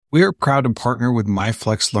We are proud to partner with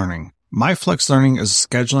MyFlex Learning. MyFlex Learning is a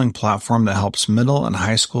scheduling platform that helps middle and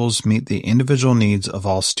high schools meet the individual needs of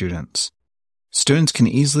all students. Students can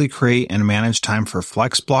easily create and manage time for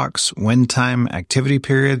flex blocks, win time, activity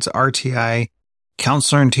periods, RTI,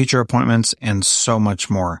 counselor and teacher appointments, and so much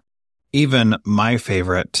more. Even my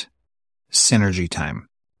favorite, synergy time.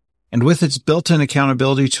 And with its built-in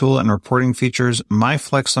accountability tool and reporting features,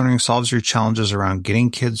 MyFlex Learning solves your challenges around getting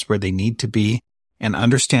kids where they need to be and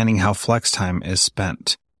understanding how flex time is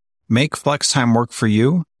spent. Make flex time work for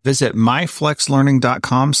you. Visit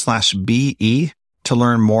myflexlearning.com/BE to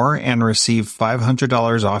learn more and receive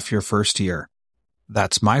 $500 off your first year.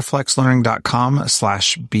 That's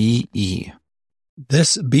myflexlearning.com/BE.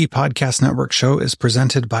 This B Podcast Network show is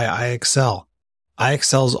presented by iExcel.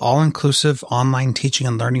 iExcel's all-inclusive online teaching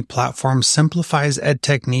and learning platform simplifies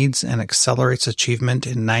edtech needs and accelerates achievement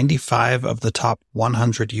in 95 of the top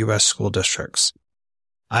 100 U.S. school districts.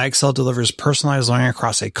 iExcel delivers personalized learning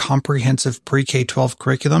across a comprehensive pre-K-12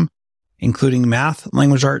 curriculum, including math,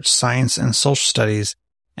 language arts, science, and social studies,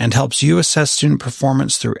 and helps you assess student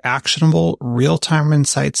performance through actionable, real-time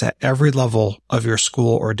insights at every level of your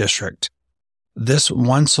school or district. This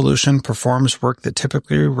one solution performs work that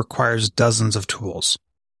typically requires dozens of tools.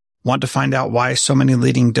 Want to find out why so many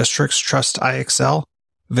leading districts trust iExcel?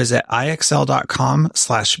 Visit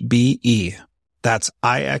iexcel.com/BE. That's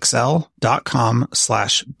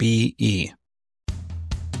iexcel.com/BE.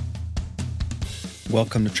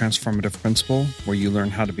 Welcome to Transformative Principal, where you learn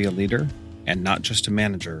how to be a leader and not just a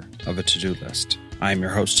manager of a to-do list. I am your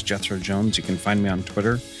host, Jethro Jones. You can find me on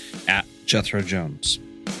Twitter at Jethro Jones.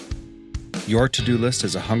 Your to-do list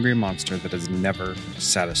is a hungry monster that is never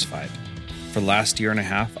satisfied. For the last year and a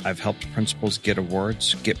half, I've helped principals get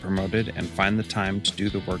awards, get promoted, and find the time to do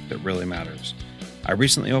the work that really matters. I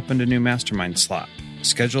recently opened a new mastermind slot.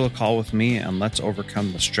 Schedule a call with me and let's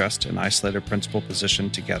overcome the stressed and isolated principal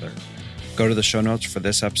position together. Go to the show notes for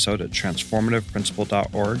this episode at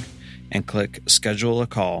transformativeprincipal.org and click Schedule a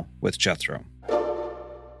Call with Jethro.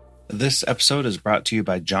 This episode is brought to you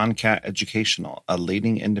by John Catt Educational, a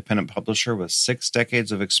leading independent publisher with 6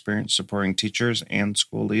 decades of experience supporting teachers and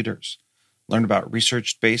school leaders. Learn about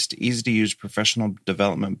research-based, easy-to-use professional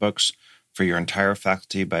development books for your entire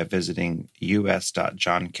faculty by visiting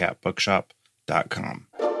us.johncattbookshop.com.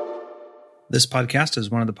 This podcast is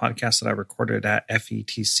one of the podcasts that I recorded at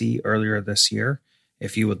FETC earlier this year.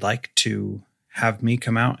 If you would like to have me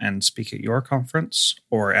come out and speak at your conference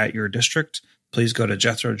or at your district, please go to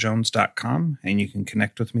jethrojones.com and you can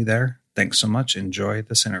connect with me there. Thanks so much. Enjoy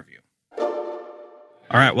this interview.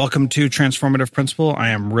 All right, welcome to Transformative Principal. I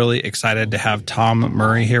am really excited to have Tom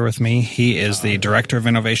Murray here with me. He is the Director of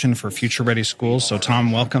Innovation for Future Ready Schools. So,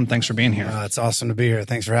 Tom, welcome. Thanks for being here. It's awesome to be here.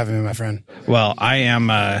 Thanks for having me, my friend. Well, I am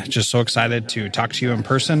just so excited to talk to you in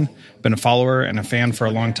person. Been a follower and a fan for a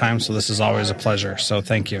long time, so this is always a pleasure. So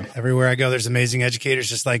thank you. Everywhere I go, there's amazing educators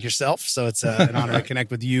just like yourself. So it's an honor to connect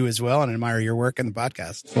with you as well and admire your work and the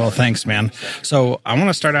podcast. Well, thanks, man. So I want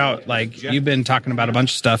to start out, you've been talking about a bunch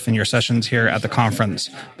of stuff in your sessions here at the conference,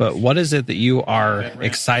 but what is it that you are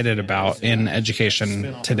excited about in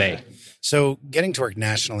education today? So getting to work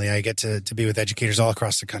nationally, I get to be with educators all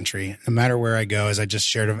across the country, no matter where I go. As I just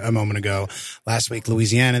shared a moment ago, last week,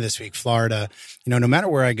 Louisiana, this week, Florida, no matter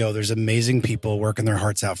where I go, there's amazing people working their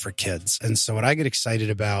hearts out for kids. And so what I get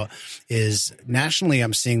excited about is nationally,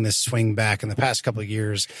 I'm seeing this swing back in the past couple of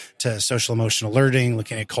years to social emotional learning,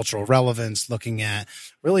 looking at cultural relevance, looking at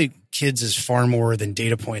really kids as far more than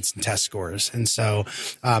data points and test scores. And so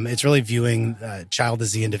it's really viewing child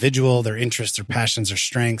as the individual, their interests, their passions, their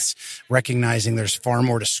strengths, recognizing there's far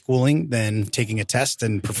more to schooling than taking a test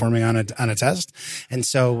and performing on a test. And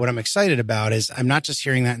so what I'm excited about is I'm not just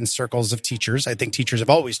hearing that in circles of teachers. I think teachers have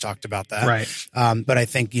always talked about that. Right. But I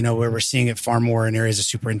think, where we're seeing it far more in areas of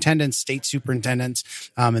superintendents, state superintendents,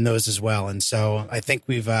 and those as well. And so I think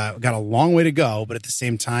we've got a long way to go, but at the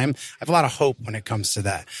same time, I have a lot of hope when it comes to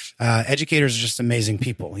that. Educators are just amazing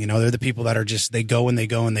people. They're the people that are just, they go and they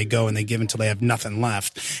go and they go and they give until they have nothing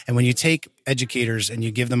left. And when you take educators and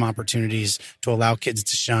you give them opportunities to allow kids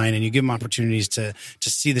to shine and you give them opportunities to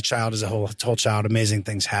see the child as a whole child, amazing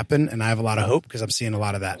things happen. And I have a lot of hope because I'm seeing a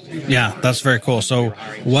lot of that. Yeah, that's very cool. So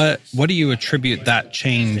what do you attribute that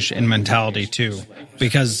change in mentality to?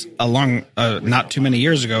 Because along not too many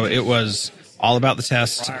years ago, it was all about the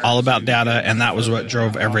test, all about data, and that was what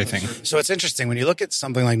drove everything. So it's interesting when you look at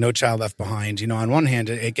something like No Child Left Behind, on one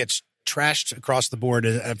hand, it gets trashed across the board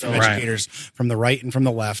from educators from the right and from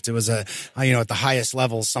the left. It was at the highest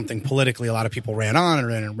levels, something politically a lot of people ran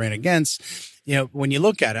on and ran against. when you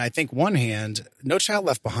look at it, I think one hand, No Child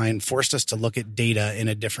Left Behind forced us to look at data in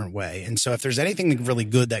a different way. And so if there's anything really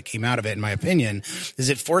good that came out of it, in my opinion, is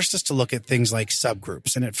it forced us to look at things like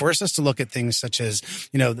subgroups, and it forced us to look at things such as,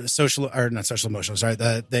 the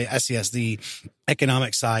the SES, the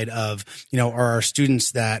economic side of, are our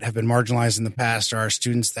students that have been marginalized in the past, or our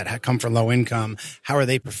students that have come from low income, how are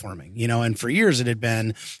they performing? And for years it had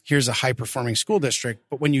been, here's a high performing school district.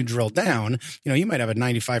 But when you drill down, you might have a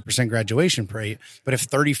 95% graduation rate, but if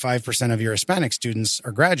 35% of your Hispanic students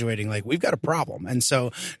are graduating, like, we've got a problem. And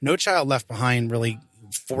so No Child Left Behind really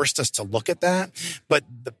forced us to look at that. But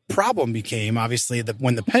the problem became, obviously,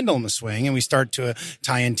 when the pendulum was swinging and we start to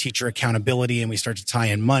tie in teacher accountability and we start to tie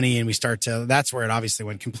in money and that's where it obviously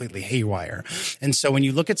went completely haywire. And so when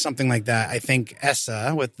you look at something like that, I think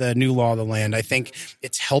ESSA, with the new law of the land, I think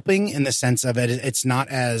it's helping in the sense of it's not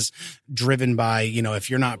as driven by, if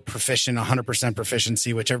you're not proficient, 100%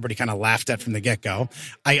 proficiency, which everybody kind of laughed at from the get-go.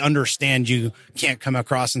 I understand you can't come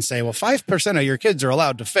across and say, well, 5% of your kids are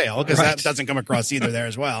allowed to fail, because that doesn't come across either there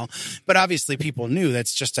as well. But obviously people knew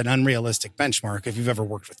that's just an unrealistic benchmark. If you've ever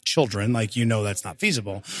worked with children, that's not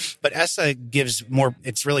feasible. But ESSA gives more,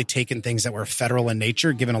 it's really taken things that were federal in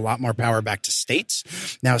nature, given a lot more power back to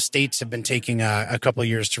states. Now states have been taking a couple of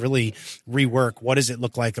years to really rework what does it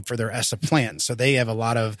look like for their ESSA plan. So they have a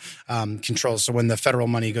lot of controls. So when the federal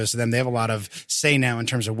money goes to them, they have a lot of say now in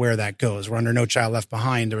terms of where that goes. We're under No Child Left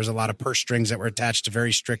Behind. There was a lot of purse strings that were attached to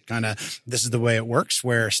very strict this is the way it works,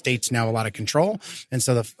 where states now have a lot of control. And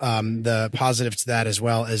so the positive to that, as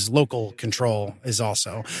well as local control, is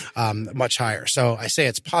also much higher. So I say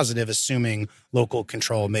it's positive, assuming local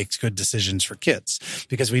control makes good decisions for kids,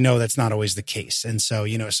 because we know that's not always the case. And so,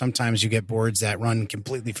 sometimes you get boards that run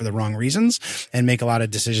completely for the wrong reasons and make a lot of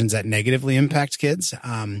decisions that negatively impact kids.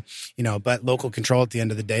 But local control, at the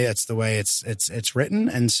end of the day, that's the way it's written.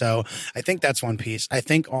 And so I think that's one piece. I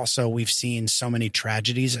think also we've seen so many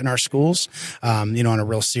tragedies in our schools, on a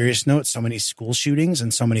real serious note, so many school shootings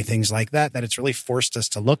and so many things like that it's really forced us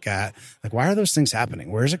to look at, why are those things happening?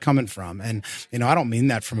 Where is it coming from? And, I don't mean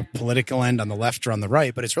that from a political end on the left or on the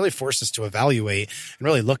right, but it's really forced us to evaluate and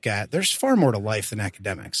really look at, there's far more to life than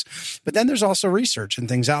academics. But then there's also research and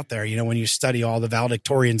things out there, when you study all the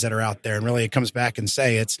valedictorians that are out there, and really it comes back and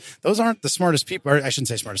say those aren't the smartest people, or I shouldn't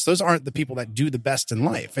say smartest, those aren't the people that do the best in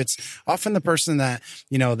life. It's often the person that,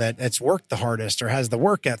 that it's worked the hardest or has the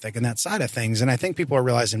work ethic and that side of things. And I think people are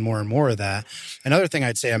realizing more and more of that. Another thing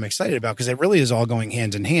I'd say I'm excited about, because it really is all going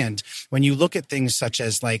hand in hand. When you look at things such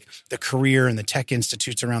as the career and the tech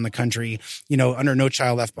institutes around the country, under No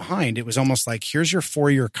Child Left Behind, it was almost like, here's your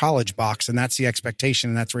 4-year college box, and that's the expectation,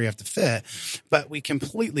 and that's where you have to fit. But we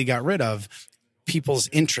completely got rid of people's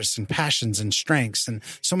interests and passions and strengths, and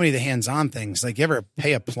so many of the hands-on things. You ever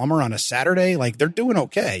pay a plumber on a Saturday? They're doing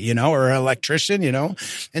okay, or an electrician,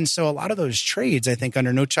 And so a lot of those trades, I think,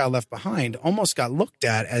 under No Child Left Behind, almost got looked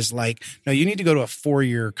at as no, you need to go to a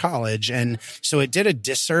 4-year college. And so it did a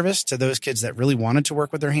disservice to those kids that really wanted to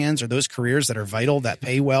work with their hands, or those careers that are vital, that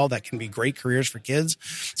pay well, that can be great careers for kids.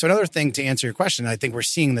 So another thing, to answer your question, I think we're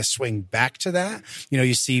seeing this swing back to that.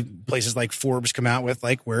 You see places like Forbes come out with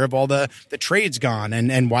where have all the trades gone,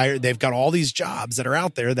 and why they've got all these jobs that are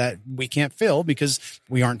out there that we can't fill because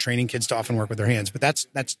we aren't training kids to often work with their hands. But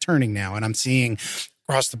that's turning now, and I'm seeing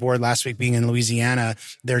across the board. Last week being in Louisiana,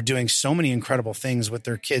 they're doing so many incredible things with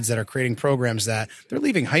their kids that are creating programs that they're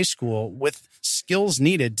leaving high school with skills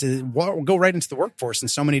needed to go right into the workforce in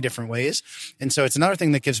so many different ways. And so it's another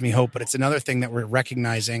thing that gives me hope, but it's another thing that we're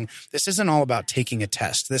recognizing. This isn't all about taking a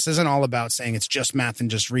test. This isn't all about saying it's just math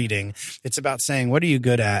and just reading. It's about saying, what are you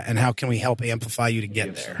good at and how can we help amplify you to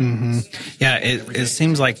get there? Mm-hmm. Yeah, it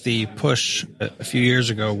seems like the push a few years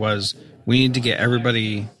ago was we need to get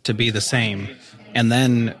everybody to be the same. And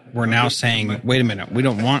then we're now saying, wait a minute, we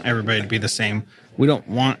don't want everybody to be the same. We don't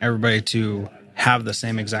want everybody to have the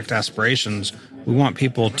same exact aspirations. We want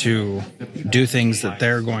people to do things that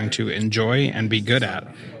they're going to enjoy and be good at.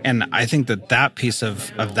 And I think that piece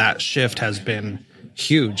of that shift has been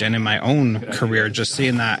huge. And in my own career, just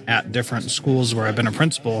seeing that at different schools where I've been a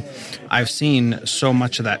principal, I've seen so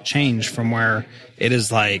much of that change from where it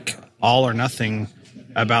is all or nothing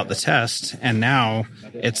about the test. And now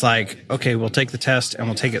it's okay, we'll take the test and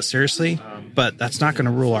we'll take it seriously, but that's not going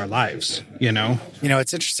to rule our lives,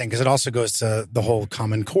 It's interesting because it also goes to the whole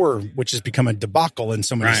Common Core, which has become a debacle in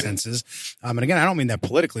so many senses. And again, I don't mean that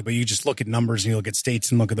politically, but you just look at numbers and you look at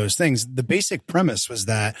states and look at those things. The basic premise was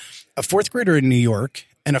that a fourth grader in New York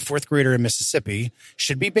and a fourth grader in Mississippi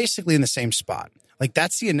should be basically in the same spot. Like,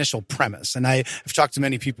 that's the initial premise. And I've talked to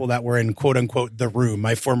many people that were in, quote unquote, the room.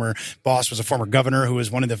 My former boss was a former governor who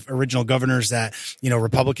was one of the original governors that,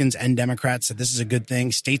 Republicans and Democrats said this is a good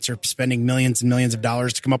thing. States are spending millions and millions of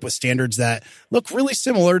dollars to come up with standards that look really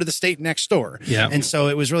similar to the state next door. Yeah. And so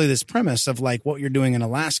it was really this premise of like what you're doing in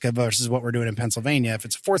Alaska versus what we're doing in Pennsylvania. If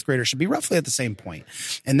it's a fourth grader, should be roughly at the same point.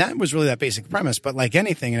 And that was really that basic premise. But like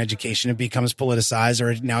anything in education, it becomes politicized,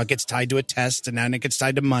 or now it gets tied to a test, and then it gets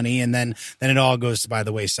tied to money, and then it all goes by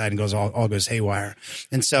the wayside and all goes haywire.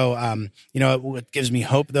 And so, what gives me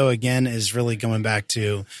hope, though, again, is really going back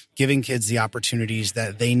to giving kids the opportunities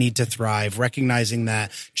that they need to thrive, recognizing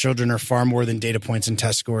that children are far more than data points and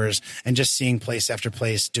test scores, and just seeing place after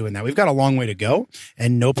place doing that. We've got a long way to go,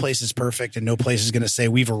 and no place is perfect, and no place is going to say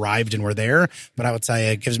we've arrived and we're there. But I would tell you,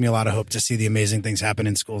 it gives me a lot of hope to see the amazing things happen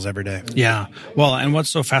in schools every day. Yeah. Well, and what's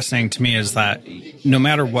so fascinating to me is that no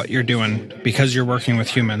matter what you're doing, because you're working with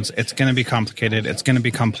humans, it's going to be complicated. It's going to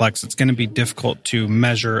be complex. It's going to be difficult to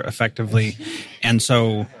measure effectively. And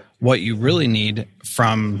so what you really need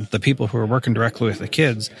from the people who are working directly with the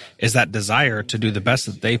kids is that desire to do the best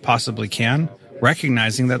that they possibly can,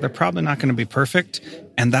 recognizing that they're probably not going to be perfect,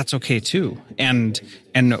 and that's okay too. And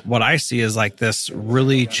what I see is like this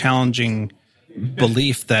really challenging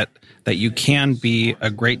belief that you can be a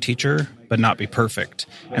great teacher but not be perfect.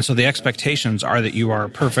 And so the expectations are that you are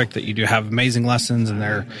perfect, that you do have amazing lessons, and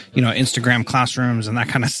they're, Instagram classrooms and that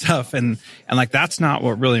kind of stuff. And like, that's not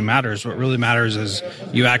what really matters. What really matters is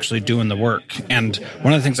you actually doing the work. And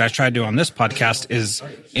one of the things I try to do on this podcast is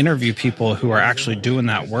interview people who are actually doing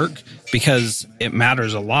that work, because it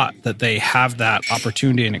matters a lot that they have that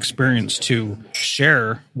opportunity and experience to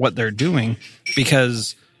share what they're doing,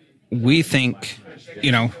 because we think,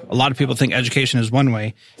 a lot of people think education is one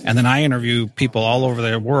way. And then I interview people all over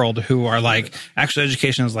the world who are like, actually,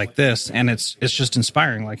 education is like this. And it's just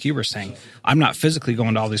inspiring. Like you were saying, I'm not physically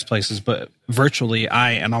going to all these places, but virtually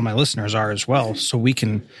I and all my listeners are as well. So we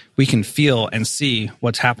can feel and see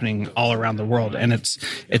what's happening all around the world. And it's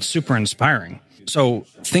super inspiring. So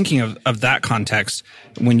thinking of that context,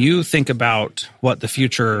 when you think about what the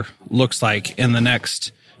future looks like in the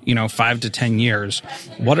next 5 to 10 years,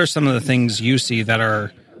 what are some of the things you see that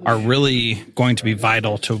are really going to be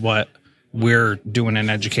vital to what we're doing in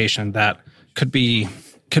education that could be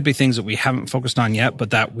things that we haven't focused on yet, but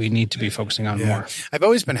that we need to be focusing on more? I've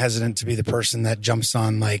always been hesitant to be the person that jumps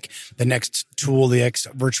on like the next tool, the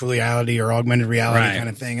virtual reality or augmented reality kind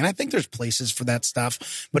of thing. And I think there's places for that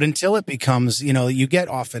stuff, but until it becomes, you get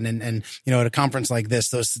often and at a conference like this,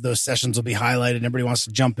 those sessions will be highlighted and everybody wants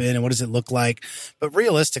to jump in and what does it look like? But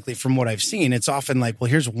realistically, from what I've seen, it's often like, well,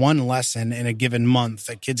 here's one lesson in a given month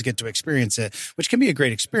that kids get to experience it, which can be a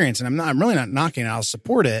great experience. And I'm really not knocking it. I'll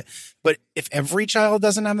support it. But if every child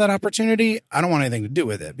doesn't have that opportunity, I don't want anything to do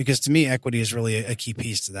with it, because to me, equity is really a key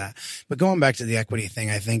piece to that. But going back to the equity thing,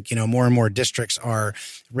 I think, more and more districts are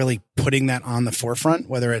really putting that on the forefront,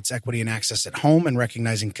 whether it's equity and access at home and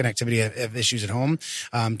recognizing connectivity of issues at home,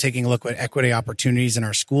 taking a look at equity opportunities in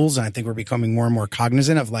our schools. And I think we're becoming more and more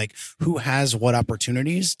cognizant of like, who has what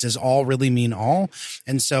opportunities? Does all really mean all?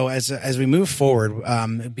 And so as we move forward,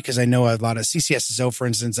 because I know a lot of CCSSO, for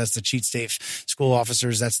instance, that's the chief state school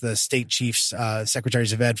officers, that's the state chiefs,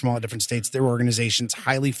 secretaries of ed from all the different states, their organizations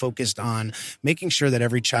highly focused on making sure that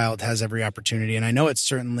every child has every opportunity. And I know it's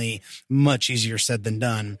certainly much easier said than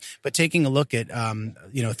done, but taking a look at,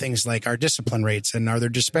 things like our discipline rates and are there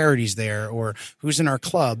disparities there, or who's in our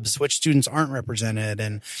clubs, which students aren't represented,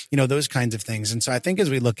 and, those kinds of things. And so I think as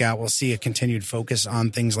we look out, we'll see a continued focus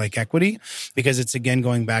on things like equity, because it's again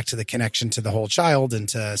going back to the connection to the whole child and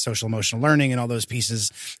to social emotional learning and all those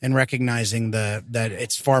pieces, and recognizing that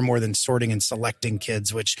it's far more than sorting and selecting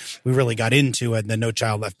kids, which we really got into at the No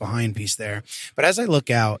Child Left Behind piece there. But as I look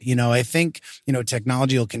out, I think,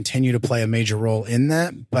 technology will continue to play a major role in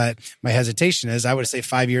that. But my hesitation is, I would say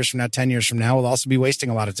 5 years from now, 10 years from now, we'll also be wasting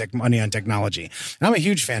a lot of money on technology. And I'm a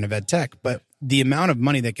huge fan of ed tech, but the amount of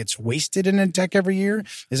money that gets wasted in ed tech every year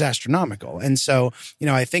is astronomical. And so,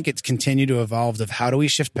 I think it's continued to evolve of how do we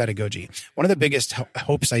shift pedagogy. One of the biggest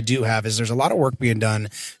hopes I do have is there's a lot of work being done in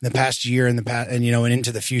the past year and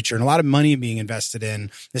into the future, and a lot of money being invested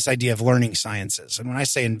in this idea of learning sciences. And when I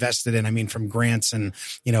say invested in, I mean from grants and,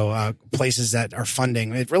 places that are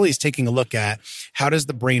funding. It really is taking a look at how does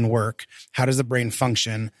the brain work? How does the brain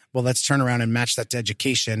function? Well, let's turn around and match that to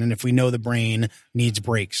education. And if we know the brain needs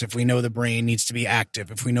breaks, if we know the brain needs to be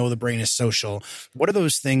active, if we know the brain is social, what are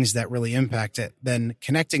those things that really impact it? Then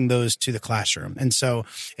connecting those to the classroom. And so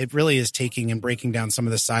it really is taking and breaking down some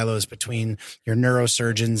of the silos between your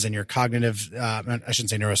neurosurgeons and your cognitive, I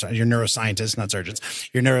shouldn't say neuroscientists, your neuroscientists, not surgeons,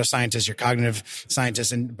 your neuroscientists, your cognitive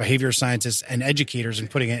scientists and behavior scientists and educators, and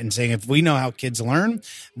putting it and saying, if we know how kids learn,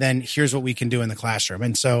 then here's what we can do in the classroom.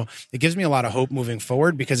 And so it gives me a lot of hope moving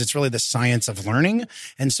forward, because it's really the science of learning.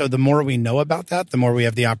 And so the more we know about that, the more we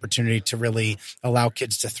have the opportunity to really allow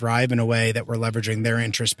kids to thrive in a way that we're leveraging their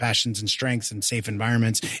interests, passions, and strengths in safe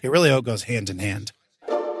environments. It really all goes hand in hand.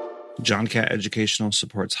 John Catt Educational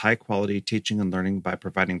supports high-quality teaching and learning by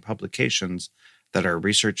providing publications that are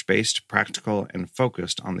research-based, practical, and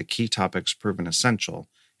focused on the key topics proven essential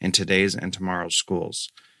in today's and tomorrow's schools.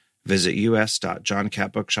 Visit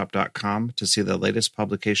us.johncatbookshop.com to see the latest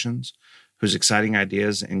publications, whose exciting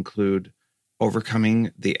ideas include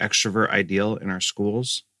overcoming the extrovert ideal in our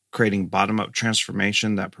schools, creating bottom-up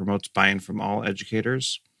transformation that promotes buy-in from all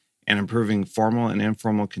educators, and improving formal and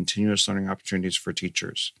informal continuous learning opportunities for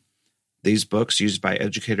teachers. These books, used by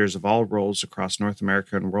educators of all roles across North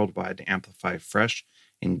America and worldwide, amplify fresh,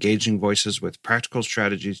 engaging voices with practical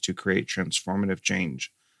strategies to create transformative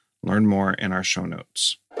change. Learn more in our show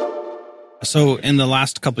notes. So in the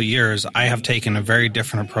last couple of years, I have taken a very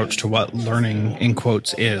different approach to what learning, in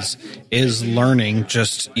quotes, is. Is learning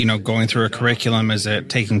just, going through a curriculum? Is it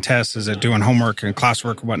taking tests? Is it doing homework and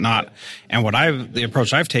classwork and whatnot? And the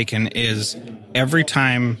approach I've taken is every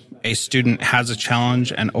time a student has a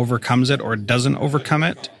challenge and overcomes it or doesn't overcome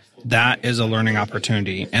it, that is a learning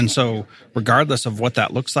opportunity. And so regardless of what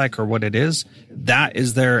that looks like or what it is, that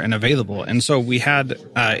is there and available. And so we had,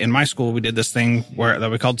 in my school, we did this thing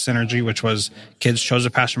that we called Synergy, which was kids chose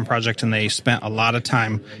a passion project and they spent a lot of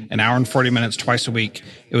time, an hour and 40 minutes twice a week.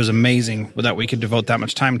 It was amazing that we could devote that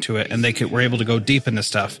much time to it, and were able to go deep into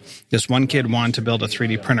stuff. This one kid wanted to build a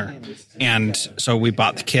 3D printer. And so we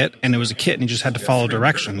bought the kit, and it was a kit, and he just had to follow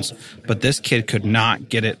directions. But this kid could not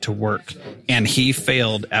get it to work. And he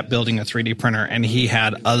failed at building a 3D printer, and he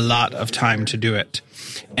had a lot of time to do it.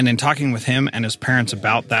 And in talking with him and his parents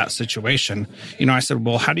about that situation, I said,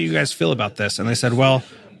 well, how do you guys feel about this? And they said, well,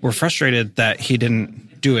 we're frustrated that he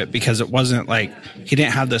didn't do it because it wasn't like he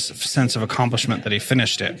didn't have this sense of accomplishment that he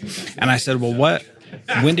finished it. And I said, well,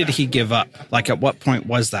 when did he give up? Like, at what point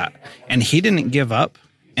was that? And he didn't give up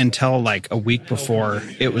until like a week before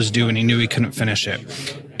it was due, and he knew he couldn't finish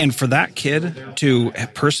it. And for that kid to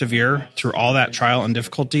persevere through all that trial and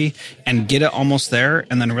difficulty and get it almost there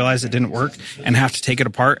and then realize it didn't work and have to take it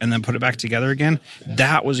apart and then put it back together again,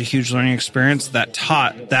 that was a huge learning experience that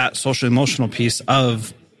taught that social emotional piece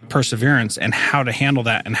of perseverance and how to handle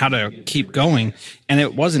that and how to keep going. And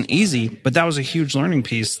it wasn't easy, but that was a huge learning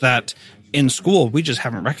piece that in school, we just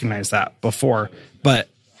haven't recognized that before. But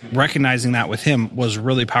recognizing that with him was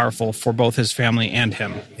really powerful for both his family and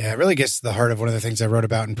him. Yeah, it really gets to the heart of one of the things I wrote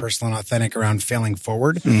about in Personal and Authentic around failing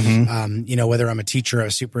forward. Mm-hmm. Whether I'm a teacher, a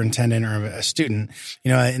superintendent, or a student,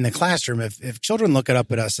 in the classroom, if children look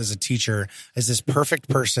up at us as a teacher as this perfect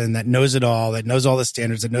person that knows it all, that knows all the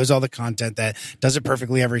standards, that knows all the content, that does it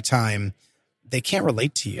perfectly every time, they can't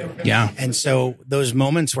relate to you. Yeah. And so those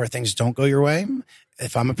moments where things don't go your way,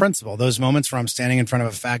 if I'm a principal, those moments where I'm standing in front of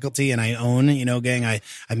a faculty and I own, gang, I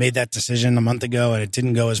made that decision a month ago and it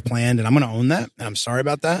didn't go as planned, and I'm going to own that, and I'm sorry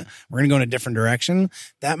about that. We're going to go in a different direction.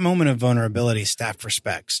 That moment of vulnerability, staff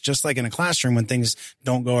respects. Just like in a classroom when things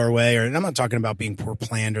don't go our way, and I'm not talking about being poor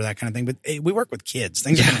planned or that kind of thing, but we work with kids.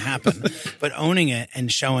 Things are going to happen. But owning it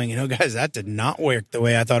and showing, guys, that did not work the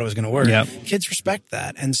way I thought it was going to work. Yep. Kids respect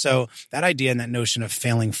that. And so that idea and that notion of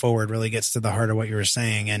failing forward really gets to the heart of what you were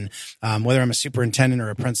saying. And whether I'm a superintendent or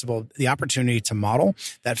a principal, the opportunity to model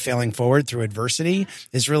that failing forward through adversity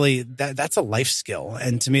is really that's a life skill.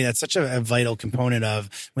 And to me, that's such a vital component of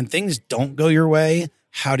when things don't go your way,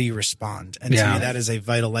 how do you respond? And to me, that is a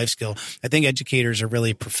vital life skill. I think educators are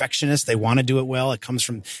really perfectionists. They want to do it well. It comes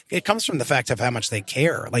from the fact of how much they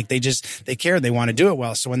care. Like they care. They want to do it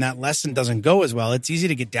well. So when that lesson doesn't go as well, it's easy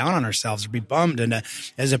to get down on ourselves or be bummed. And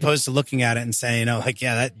as opposed to looking at it and saying,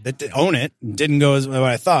 that own it, didn't go as what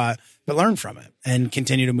I thought, but learn from it and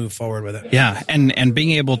continue to move forward with it. Yeah. And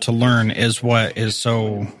being able to learn is what is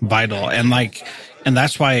so vital. And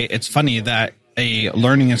that's why it's funny that a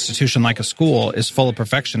learning institution like a school is full of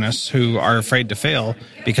perfectionists who are afraid to fail,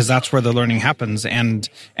 because that's where the learning happens. And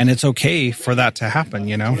it's okay for that to happen,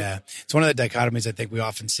 Yeah. It's one of the dichotomies I think we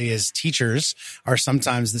often see is teachers are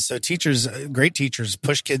sometimes great teachers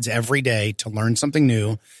push kids every day to learn something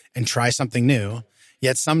new and try something new.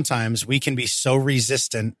 Yet sometimes we can be so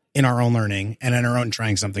resistant in our own learning and in our own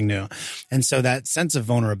trying something new. And so that sense of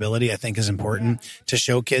vulnerability, I think, is important to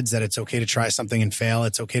show kids that it's okay to try something and fail.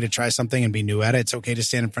 It's okay to try something and be new at it. It's okay to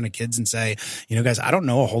stand in front of kids and say, guys, I don't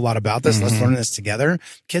know a whole lot about this. Let's learn this together.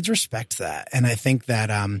 Kids respect that. And I think that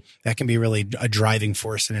that can be really a driving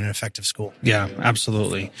force in an effective school. Yeah,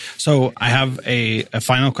 absolutely. So I have a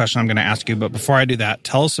final question I'm going to ask you. But before I do that,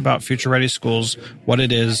 tell us about Future Ready Schools, what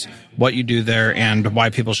it is, what you do there, and why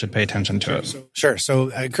people should pay attention to it. Sure.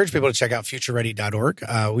 So I encourage people to check out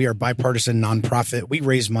futureready.org. We are a bipartisan nonprofit. We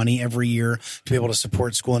raise money every year to be able to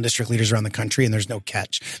support school and district leaders around the country, and there's no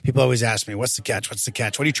catch. People always ask me, what's the catch? What's the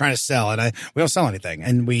catch? What are you trying to sell? And we don't sell anything.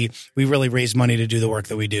 And we really raise money to do the work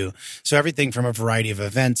that we do. So everything from a variety of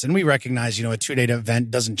events. And we recognize, a 2-day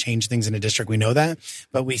event doesn't change things in a district. We know that.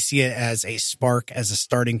 But we see it as a spark, as a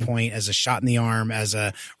starting point, as a shot in the arm, as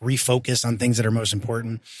a refocus on things that are most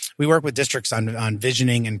important. We work with districts on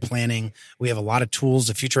visioning and planning. We have a lot of tools.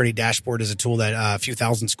 The Future Ready Dashboard is a tool that a few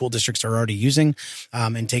thousand school districts are already using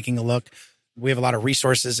and taking a look. We have a lot of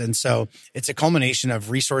resources. And so it's a culmination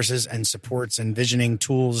of resources and supports and visioning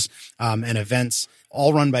tools and events,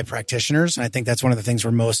 all run by practitioners. And I think that's one of the things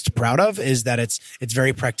we're most proud of, is that it's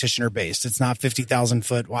very practitioner based. It's not 50,000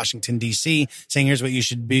 foot Washington, D.C. saying, here's what you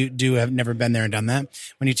should do. I've never been there and done that.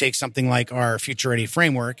 When you take something like our Future Ready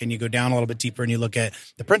framework and you go down a little bit deeper and you look at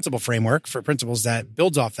the principal framework for principals that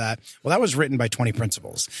builds off that, well, that was written by 20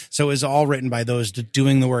 principals. So it was all written by those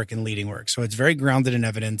doing the work and leading work. So it's very grounded in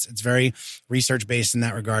evidence. It's very research based in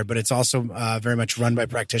that regard, but it's also very much run by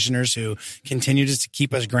practitioners who continue to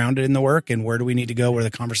keep us grounded in the work and where do we need to go, what are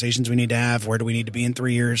the conversations we need to have, where do we need to be in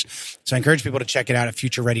 3 years. So I encourage people to check it out at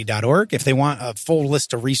futureready.org. If they want a full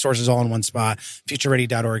list of resources all in one spot,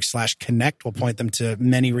 futureready.org/connect will point them to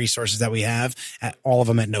many resources that we have, at all of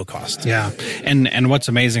them at no cost. Yeah. And what's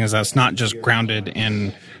amazing is that's not just grounded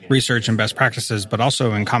in research and best practices, but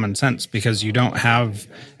also in common sense, because you don't have,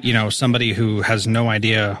 somebody who has no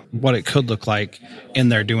idea what it could look like in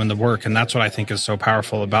there doing the work. And that's what I think is so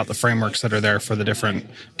powerful about the frameworks that are there for the different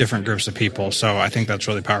groups of people. So I think that's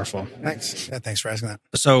really powerful. Thanks. Yeah, thanks for asking that.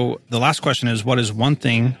 So the last question is, what is one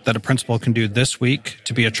thing that a principal can do this week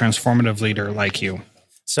to be a transformative leader like you?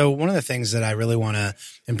 So one of the things that I really want to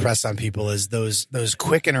impress on people is those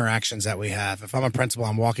quick interactions that we have. If I'm a principal,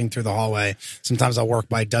 I'm walking through the hallway. Sometimes I'll work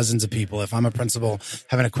by dozens of people. If I'm a principal,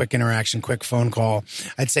 having a quick interaction, quick phone call,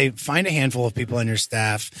 I'd say find a handful of people on your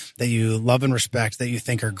staff that you love and respect, that you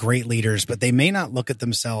think are great leaders, but they may not look at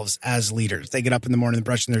themselves as leaders. They get up in the morning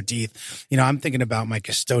brushing their teeth. I'm thinking about my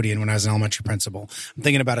custodian when I was an elementary principal. I'm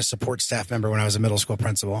thinking about a support staff member when I was a middle school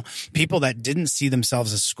principal. People that didn't see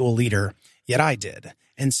themselves as school leader, yet I did.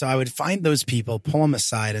 And so I would find those people, pull them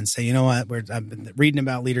aside and say, you know what, I've been reading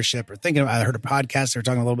about leadership or I heard a podcast, they were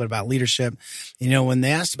talking a little bit about leadership. When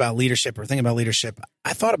they asked about leadership or thinking about leadership,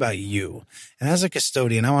 I thought about you. And as a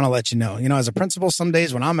custodian, I want to let you know, as a principal, some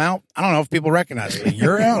days when I'm out, I don't know if people recognize me.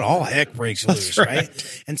 You're out, all heck breaks loose, right?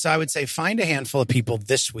 And so I would say find a handful of people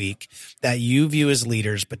this week that you view as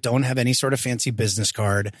leaders, but don't have any sort of fancy business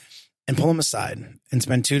card, and pull them aside and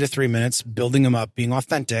spend 2 to 3 minutes building them up, being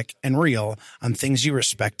authentic and real on things you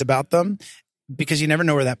respect about them, because you never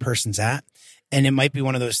know where that person's at. And it might be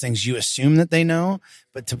one of those things you assume that they know,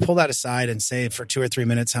 but to pull that aside and say for 2 or 3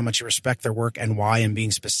 minutes how much you respect their work and why, and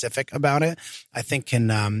being specific about it, I think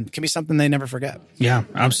can be something they never forget. Yeah,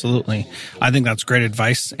 absolutely. I think that's great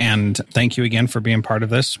advice. And thank you again for being part of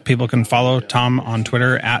this. People can follow Tom on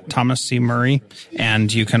Twitter at Thomas C. Murray.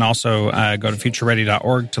 And you can also go to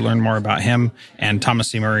futureready.org to learn more about him, and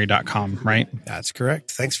thomascmurray.com, right? That's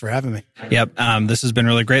correct. Thanks for having me. Yep. This has been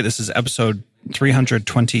really great. This is episode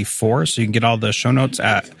 324. So you can get all the show notes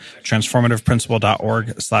at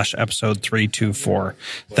transformativeprincipal.org/episode 324.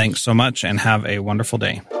 Thanks so much and have a wonderful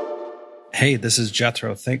day. Hey, this is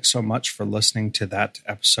Jethro. Thanks so much for listening to that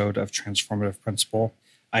episode of Transformative Principal.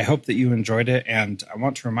 I hope that you enjoyed it. And I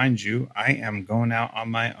want to remind you, I am going out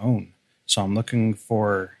on my own. So I'm looking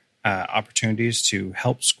for opportunities to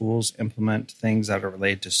help schools implement things that are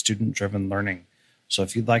related to student-driven learning. So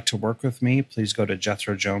if you'd like to work with me, please go to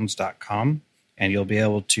jethrojones.com. And you'll be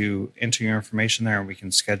able to enter your information there, and we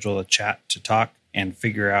can schedule a chat to talk and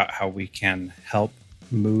figure out how we can help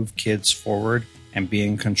move kids forward and be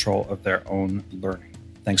in control of their own learning.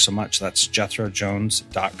 Thanks so much. That's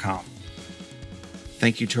jethrojones.com.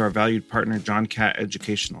 Thank you to our valued partner, John Catt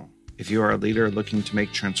Educational. If you are a leader looking to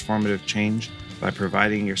make transformative change by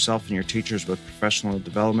providing yourself and your teachers with professional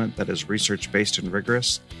development that is research-based and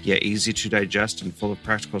rigorous, yet easy to digest and full of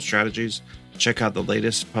practical strategies, check out the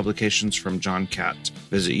latest publications from John Catt.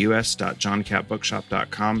 Visit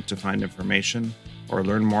us.johncattbookshop.com to find information or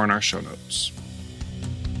learn more in our show notes.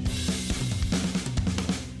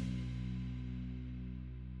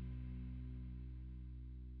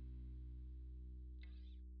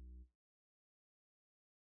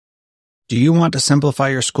 Do you want to simplify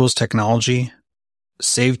your school's technology,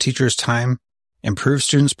 save teachers time, improve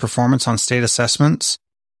students' performance on state assessments?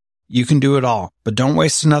 You can do it all, but don't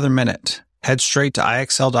waste another minute. Head straight to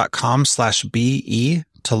ixl.com/BE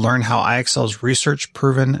to learn how IXL's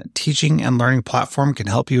research-proven teaching and learning platform can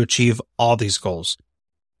help you achieve all these goals.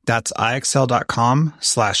 That's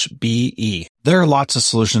ixl.com/BE. There are lots of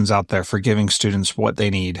solutions out there for giving students what they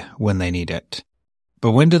need when they need it.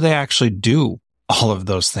 But when do they actually do all of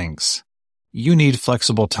those things? You need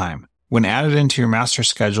flexible time. When added into your master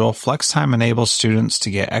schedule, Flex Time enables students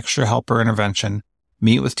to get extra help or intervention,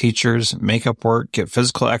 meet with teachers, make up work, get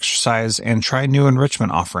physical exercise, and try new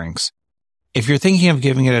enrichment offerings. If you're thinking of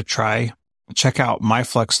giving it a try, check out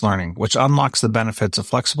MyFlex Learning, which unlocks the benefits of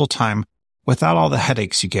flexible time without all the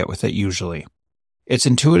headaches you get with it usually. Its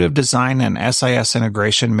intuitive design and SIS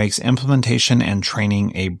integration makes implementation and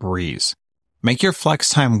training a breeze. Make your flex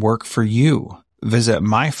time work for you. Visit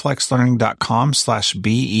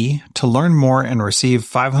myflexlearning.com/BE to learn more and receive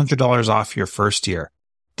 $500 off your first year.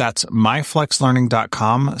 That's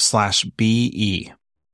myflexlearning.com/BE.